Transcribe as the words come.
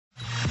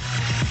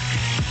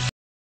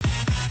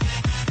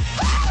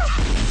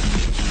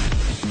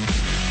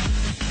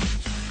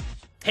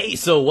Hey,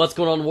 so what's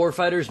going on,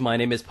 Warfighters? My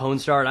name is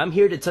Pwnstar, and I'm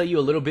here to tell you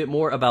a little bit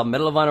more about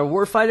Medal of Honor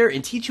Warfighter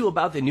and teach you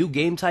about the new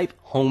game type,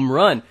 Home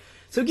Run.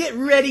 So get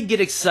ready,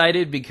 get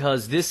excited,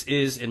 because this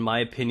is, in my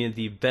opinion,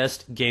 the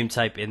best game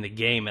type in the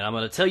game, and I'm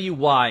going to tell you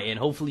why, and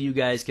hopefully you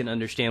guys can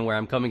understand where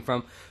I'm coming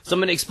from. So I'm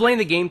going to explain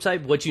the game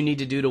type, what you need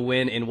to do to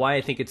win, and why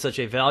I think it's such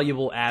a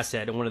valuable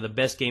asset and one of the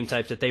best game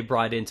types that they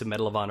brought into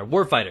Medal of Honor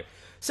Warfighter.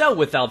 So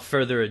without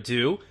further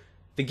ado,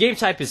 the game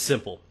type is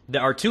simple.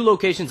 There are two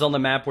locations on the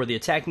map where the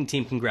attacking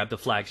team can grab the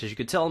flags. As you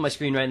can tell on my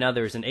screen right now,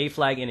 there is an A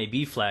flag and a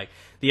B flag.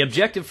 The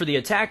objective for the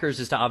attackers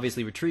is to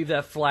obviously retrieve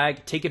that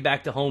flag, take it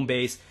back to home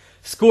base,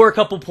 score a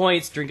couple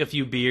points, drink a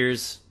few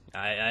beers,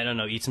 I don't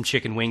know, eat some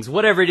chicken wings,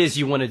 whatever it is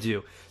you want to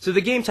do. So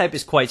the game type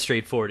is quite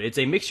straightforward. It's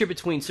a mixture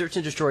between search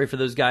and destroy for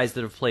those guys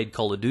that have played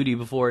Call of Duty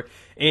before,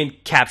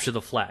 and capture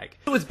the flag.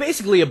 So it's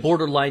basically a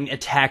borderline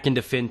attack and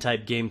defend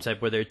type game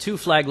type where there are two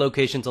flag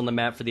locations on the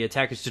map for the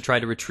attackers to try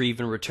to retrieve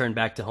and return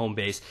back to home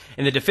base,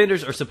 and the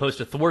defenders are supposed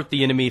to thwart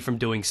the enemy from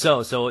doing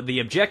so. So the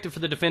objective for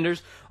the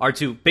defenders are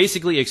to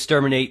basically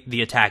exterminate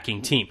the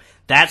attacking team.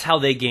 That's how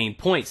they gain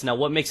points. Now,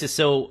 what makes it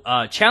so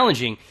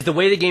challenging is the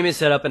way the game is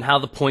set up and how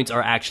the points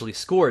are actually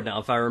scored. Now,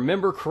 if I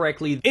remember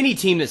correctly, any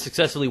team that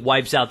successfully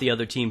wipes out the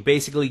other team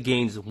basically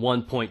gains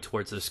 1 point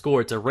towards the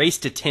score. It's a race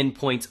to 10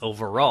 points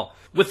overall,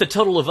 with a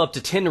total of up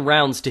to 10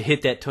 rounds to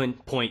hit that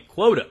 10-point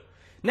quota.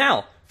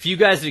 Now, for you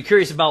guys that are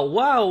curious about,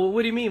 wow,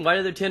 what do you mean? Why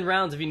are there 10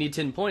 rounds if you need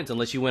 10 points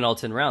unless you win all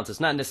 10 rounds? It's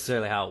not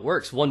necessarily how it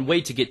works. One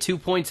way to get 2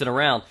 points in a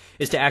round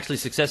is to actually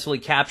successfully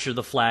capture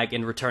the flag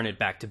and return it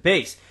back to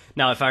base.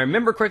 Now, if I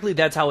remember correctly,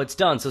 that's how it's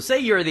done. So say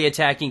you're the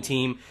attacking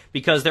team,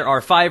 because there are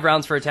 5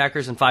 rounds for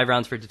attackers and 5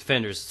 rounds for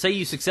defenders. Say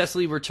you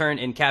successfully return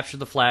and capture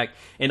the flag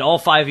in all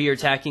 5 of your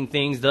attacking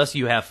things. Thus,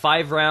 you have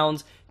 5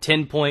 rounds,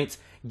 10 points,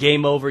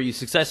 game over. You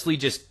successfully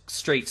just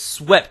straight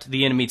swept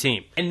the enemy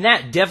team. And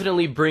that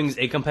definitely brings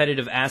a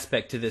competitive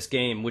aspect to this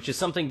game, which is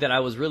something that I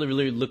was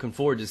really looking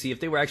forward to see if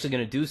they were actually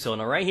going to do so.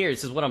 Now right here,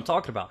 this is what I'm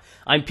talking about.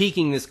 I'm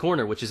peeking this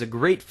corner, which is a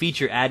great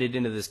feature added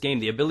into this game,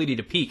 the ability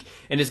to peek,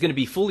 and is going to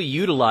be fully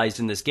utilized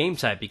in this game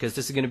type because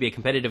this is going to be a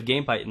competitive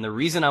game type. And the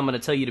reason I'm going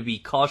to tell you to be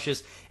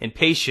cautious and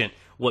patient,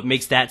 what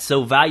makes that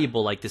so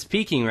valuable, like this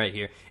peeking right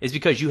here, is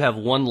because you have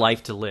 1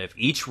 life to live.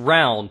 Each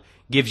round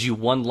gives you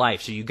 1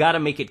 life, so you got to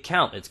make it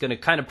count. It's going to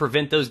kind of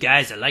prevent those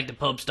guys that like to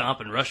pub stomp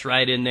and rush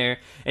right in there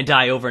and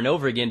die over and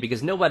over again,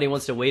 because nobody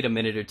wants to wait a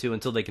minute or two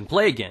until they can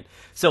play again.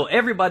 So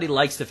everybody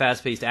likes the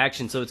fast-paced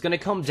action, so it's going to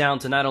come down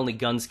to not only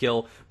gun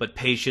skill, but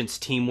patience,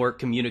 teamwork,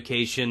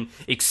 communication,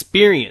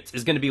 experience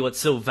is going to be what's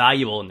so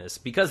valuable in this.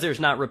 Because there's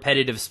not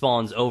repetitive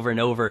spawns over and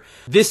over,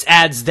 this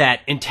adds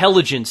that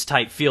intelligence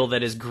type feel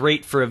that is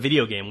great for a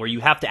video game, where you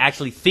have to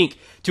actually think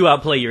to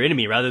outplay your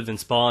enemy rather than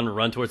spawn,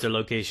 run towards their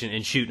location,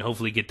 and shoot and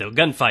hopefully get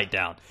the gunfight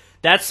down.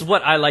 That's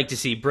what I like to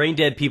see. Brain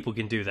dead people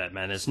can do that,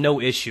 man. It's no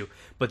issue.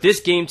 But this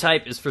game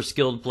type is for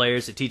skilled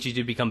players. It teaches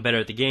you to become better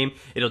at the game.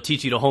 It'll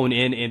teach you to hone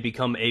in and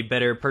become a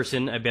better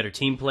person, a better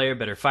team player,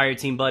 better fire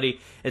team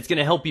buddy. It's going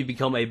to help you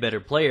become a better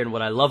player. And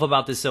what I love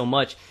about this so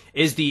much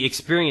is the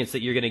experience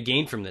that you're going to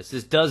gain from this.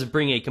 This does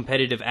bring a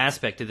competitive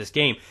aspect to this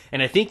game.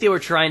 And I think they were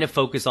trying to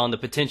focus on the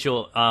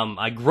potential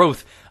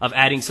growth of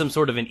adding some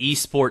sort of an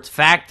esports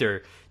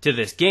factor to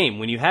this game.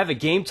 When you have a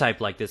game type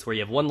like this, where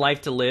you have 1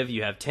 life to live,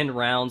 you have 10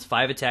 rounds,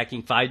 5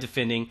 attacking, 5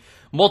 defending,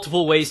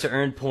 multiple ways to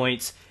earn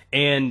points,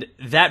 and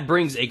that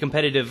brings a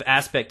competitive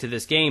aspect to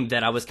this game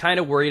that I was kind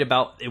of worried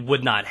about it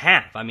would not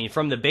have. I mean,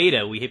 from the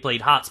beta, we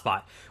played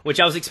Hotspot, which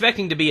I was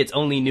expecting to be its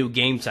only new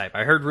game type.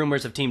 I heard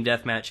rumors of Team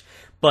Deathmatch,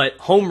 but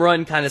Home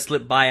Run kind of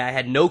slipped by. I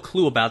had no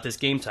clue about this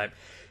game type.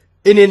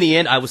 And in the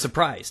end, I was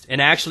surprised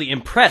and actually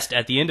impressed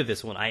at the end of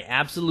this one. I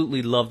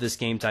absolutely love this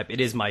game type. It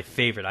is my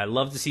favorite. I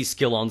love to see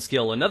skill on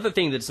skill. Another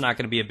thing that's not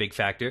going to be a big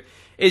factor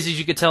is, as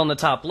you can tell in the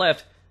top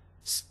left,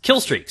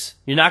 kill streaks.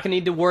 You're not going to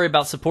need to worry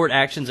about support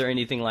actions or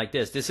anything like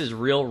this. This is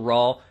real,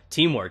 raw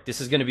teamwork. This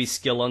is going to be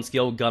skill on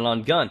skill, gun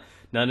on gun.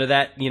 None of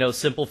that,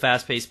 simple,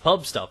 fast-paced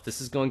pub stuff.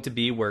 This is going to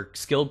be where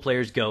skilled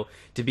players go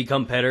to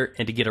become better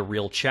and to get a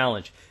real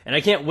challenge. And I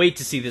can't wait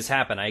to see this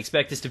happen. I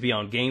expect this to be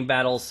on game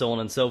battles, so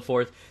on and so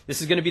forth. This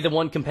is going to be the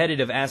one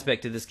competitive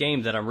aspect of this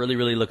game that I'm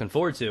really looking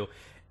forward to.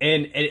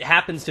 And it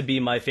happens to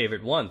be my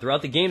favorite one.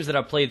 Throughout the games that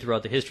I've played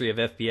throughout the history of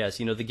FPS,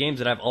 the games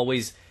that I've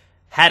always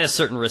had a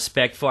certain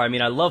respect for. I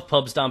mean, I love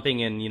pub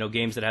stomping and,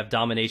 games that have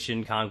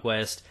domination,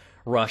 conquest,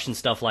 rush, and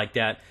stuff like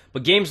that.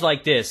 But games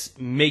like this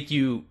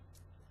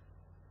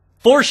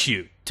force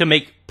you to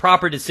make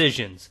proper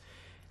decisions,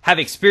 have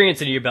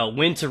experience under your belt,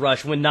 when to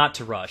rush, when not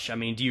to rush. I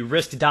mean, do you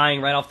risk dying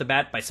right off the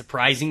bat by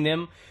surprising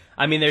them?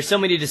 I mean, there's so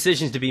many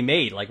decisions to be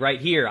made. Like right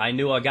here, I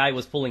knew a guy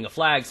was pulling a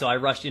flag, so I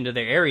rushed into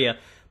their area,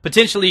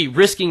 potentially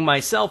risking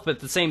myself, but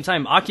at the same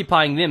time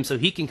occupying them so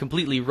he can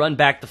completely run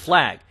back the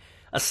flag.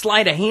 A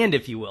sleight of hand,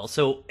 if you will.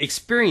 So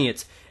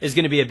experience is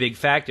going to be a big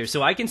factor.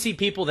 So I can see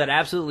people that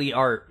absolutely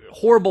are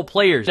horrible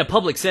players in a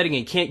public setting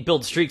and can't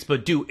build streaks,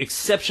 but do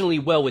exceptionally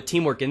well with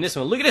teamwork in this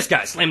one. Look at this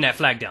guy, slam that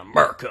flag down.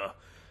 America.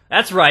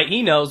 That's right,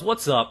 he knows.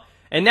 What's up?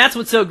 And that's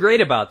what's so great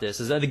about this,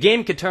 is that the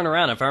game could turn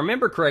around. If I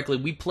remember correctly,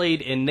 we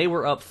played and they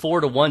were up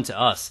 4-1 to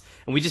us.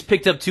 And we just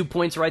picked up 2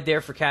 points right there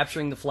for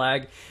capturing the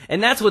flag.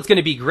 And that's what's going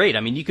to be great.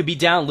 I mean, you could be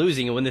down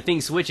losing, and when the thing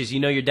switches,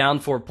 you know you're down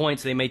 4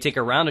 points, they may take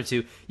a round or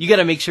two. You got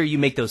to make sure you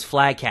make those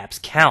flag caps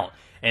count.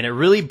 And it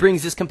really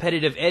brings this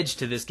competitive edge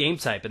to this game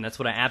type, and that's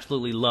what I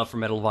absolutely love for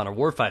Medal of Honor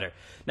Warfighter.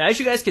 Now, as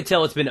you guys can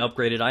tell, it's been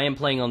upgraded. I am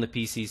playing on the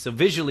PC, so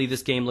visually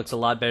this game looks a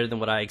lot better than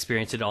what I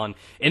experienced it on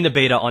in the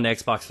beta on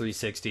Xbox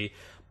 360.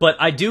 But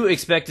I do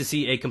expect to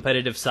see a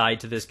competitive side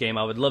to this game.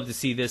 I would love to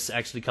see this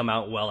actually come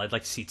out well. I'd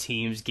like to see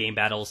teams, game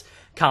battles,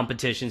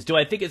 competitions. Do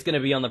I think it's going to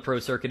be on the pro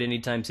circuit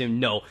anytime soon?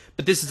 No.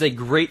 But this is a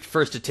great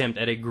first attempt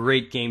at a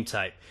great game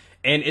type.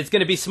 And it's going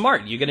to be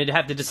smart. You're going to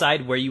have to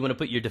decide where you want to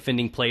put your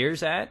defending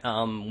players at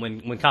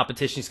when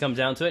competitions come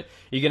down to it.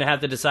 You're going to have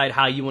to decide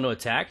how you want to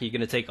attack. You're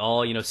going to take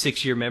all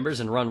 6-year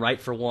members and run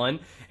right for one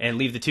and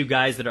leave the 2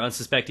 guys that are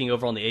unsuspecting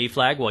over on the A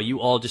flag while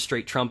you all just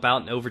straight trump out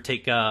and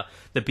overtake the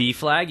B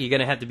flag. You're going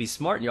to have to be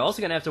smart. And you're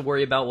also going to have to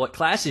worry about what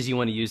classes you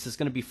want to use that's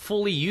going to be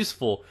fully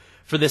useful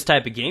for this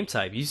type of game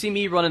type. You see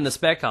me running the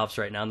spec ops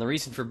right now, and the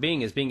reason for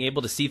being is being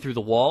able to see through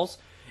the walls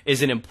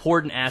is an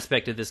important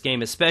aspect of this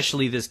game,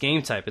 especially this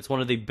game type. It's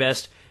one of the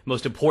best,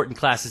 most important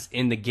classes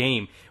in the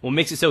game. What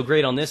makes it so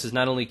great on this is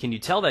not only can you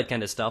tell that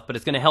kind of stuff, but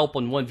it's going to help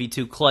on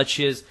 1v2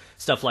 clutches,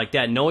 stuff like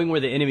that. Knowing where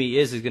the enemy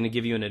is going to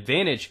give you an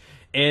advantage,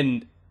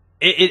 and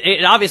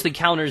it obviously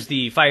counters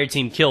the fire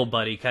team kill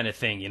buddy kind of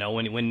thing,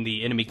 when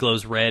the enemy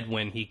glows red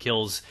when he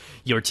kills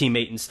your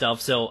teammate and stuff.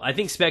 So I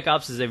think Spec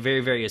Ops is a very,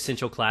 very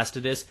essential class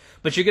to this,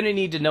 but you're going to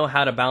need to know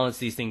how to balance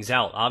these things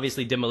out.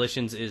 Obviously,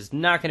 demolitions is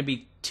not going to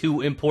be too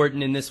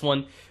important in this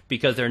one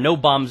because there are no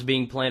bombs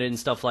being planted and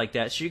stuff like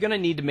that. So you're going to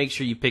need to make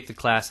sure you pick the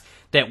class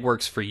that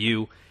works for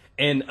you.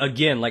 And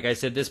again, like I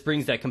said, this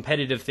brings that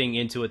competitive thing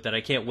into it that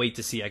I can't wait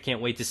to see. I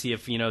can't wait to see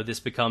if, this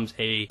becomes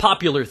a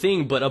popular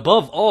thing. But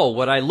above all,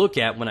 what I look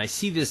at when I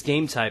see this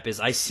game type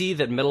is I see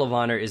that Medal of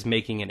Honor is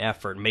making an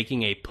effort,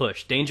 making a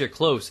push. Danger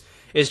Close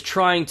is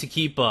trying to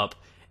keep up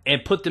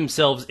and put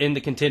themselves in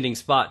the contending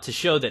spot to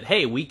show that,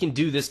 hey, we can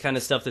do this kind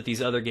of stuff that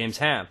these other games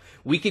have.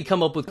 We can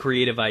come up with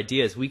creative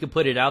ideas. We can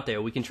put it out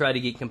there. We can try to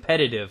get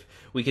competitive.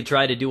 We can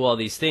try to do all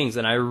these things.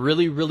 And I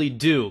really, really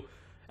do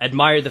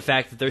admire the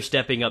fact that they're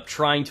stepping up,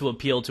 trying to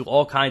appeal to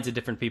all kinds of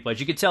different people. As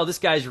you can tell, this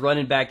guy's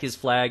running back his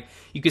flag.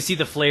 You can see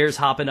the flares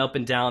hopping up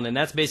and down, and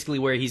that's basically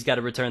where he's got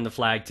to return the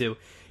flag to.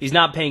 He's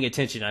not paying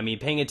attention. I mean,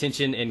 paying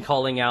attention and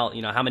calling out,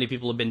 how many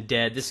people have been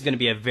dead. This is going to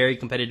be a very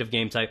competitive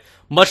game type,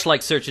 much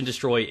like Search and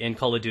Destroy in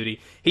Call of Duty.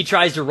 He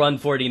tries to run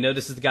for it. He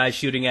notices the guy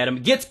shooting at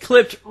him. Gets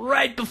clipped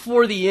right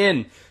before the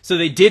end. So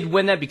they did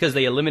win that because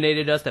they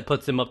eliminated us. That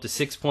puts them up to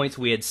 6 points.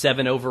 We had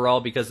 7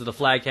 overall because of the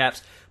flag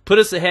caps. Put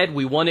us ahead.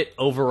 We won it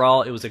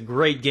overall. It was a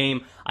great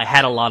game. I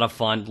had a lot of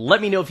fun. Let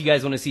me know if you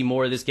guys want to see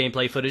more of this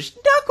gameplay footage.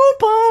 Knuckle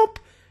pump!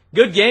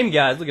 Good game,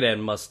 guys. Look at that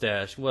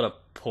mustache. What a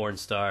porn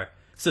star.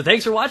 So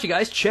thanks for watching,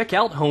 guys. Check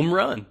out Home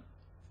Run.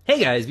 Hey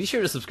guys, be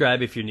sure to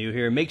subscribe if you're new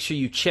here. Make sure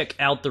you check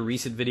out the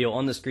recent video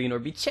on the screen or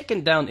be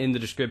checking down in the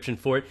description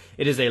for it.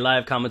 It is a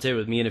live commentary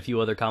with me and a few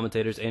other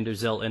commentators,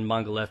 Anderzel and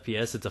Mongol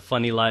FPS. It's a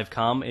funny live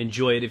comm.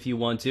 Enjoy it if you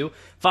want to.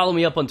 Follow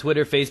me up on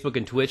Twitter, Facebook,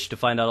 and Twitch to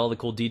find out all the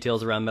cool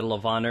details around Medal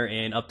of Honor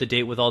and up to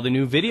date with all the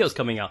new videos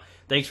coming out.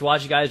 Thanks for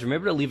watching, guys.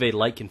 Remember to leave a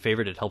like and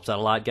favorite. It helps out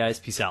a lot, guys.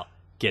 Peace out.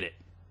 Get it.